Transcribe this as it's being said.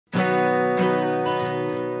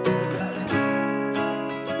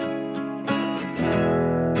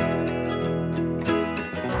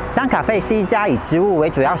SunCafe 是一家以植物为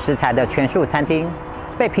主要食材的全素餐厅，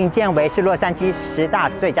被评鉴为是洛杉矶10大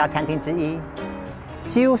最佳餐厅之一。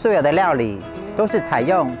几乎所有的料理都是采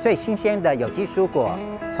用最新鲜的有机蔬果，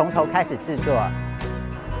从头开始制作。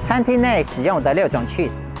餐厅内使用的6种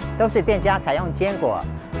cheese 都是店家采用坚果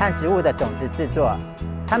和植物的种子制作，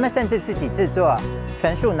他们甚至自己制作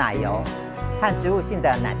纯素奶油和植物性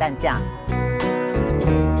的奶蛋酱。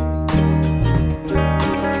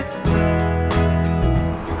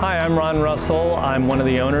 Hi, I'm Ron Russell. I'm one of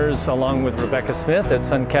the owners, along with Rebecca Smith, at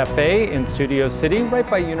SunCafe in Studio City, right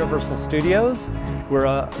by Universal Studios. We're,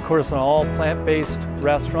 of course, an all-plant-based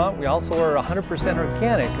restaurant. We also are 100%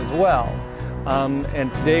 organic as well.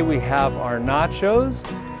 And today we have our nachos,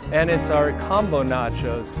 and it's our combo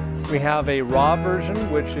nachos. We have a raw version,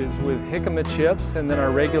 which is with jicama chips, and then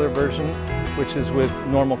our regular version, which is with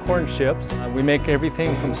normal corn chips. We make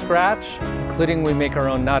everything from scratch, including we make our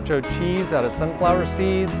own nacho cheese out of sunflower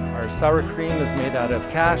seeds. Our sour cream is made out of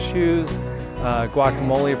cashews,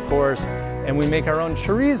 guacamole, of course. And we make our own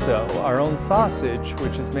chorizo, our own sausage,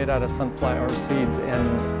 which is made out of sunflower seeds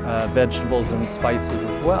and vegetables and spices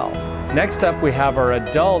as well. Next up, we have our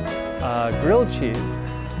adult grilled cheese.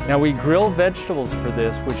 Now we grill vegetables for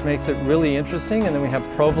this, which makes it really interesting. And then we have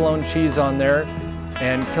provolone cheese on there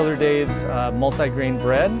and Killer Dave's multi-grain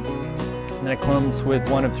bread. And then it comes with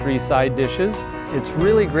one of 3 side dishes. It's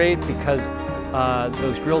really great because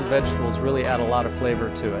those grilled vegetables really add a lot of flavor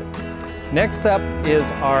to it. Next up is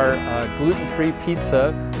our gluten-free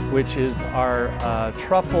pizza, which is our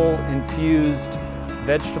truffle-infused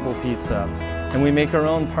vegetable pizza. And we make our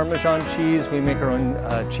own Parmesan cheese. We make our own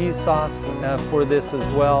cheese sauce for this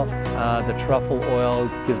as well. The truffle oil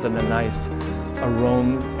gives it a nice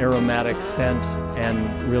aromatic scent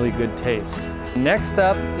and really good taste. Next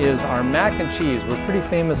up is our mac and cheese. We're pretty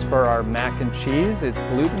famous for our mac and cheese. It's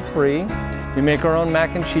gluten-free. We make our own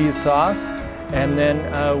mac and cheese sauce, and then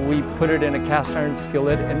we put it in a cast iron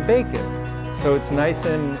skillet and bake it. So it's nice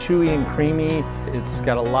and chewy and creamy. It's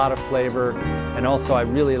got a lot of flavor, and also I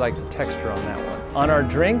really like the texture on that one. On our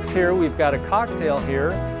drinks here, we've got a cocktail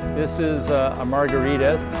here. This is a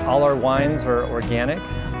margarita. All our wines are organic.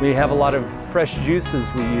 We have a lot of fresh juices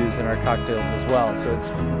we use in our cocktails as well, so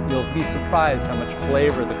you'll be surprised how much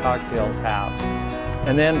flavor the cocktails have.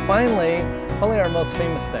 And then finally, probably our most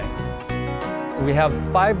famous thing. We have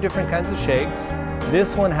 5 different kinds of shakes.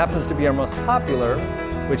 This one happens to be our most popular,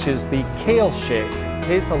 which is the kale shake. It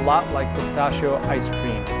tastes a lot like pistachio ice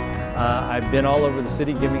cream. I've been all over the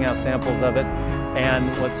city giving out samples of it,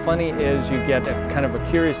 and what's funny is you get a kind of a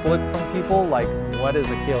curious look from people, like, what is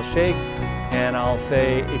a kale shake? And I'll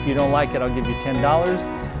say, if you don't like it, I'll give you $10,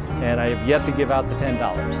 and I have yet to give out the $10.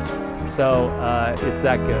 So it's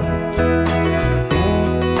that good.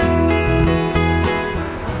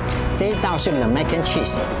 这一道是我们的 mac and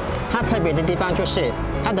cheese， 它特别的地方就是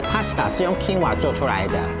它的 pasta 是用 quinoa 做出来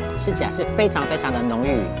的，吃起来是非常的浓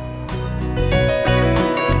郁。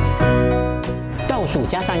豆薯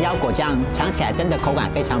加上腰果酱，尝起来真的口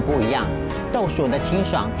感非常不一样。豆薯的清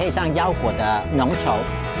爽配上腰果的浓稠，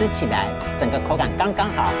吃起来整个口感刚刚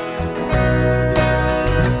好。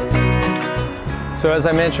So as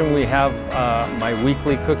I mentioned, we have my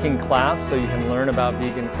weekly cooking class, so you can learn about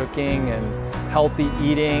vegan cooking and healthy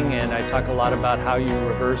eating, and I talk a lot about how you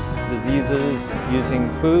reverse diseases using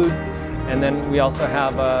food. And then we also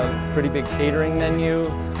have a pretty big catering menu.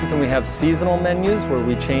 And we have seasonal menus where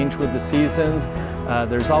we change with the seasons.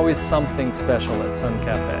 There's always something special at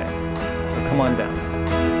SunCafe, so come on down.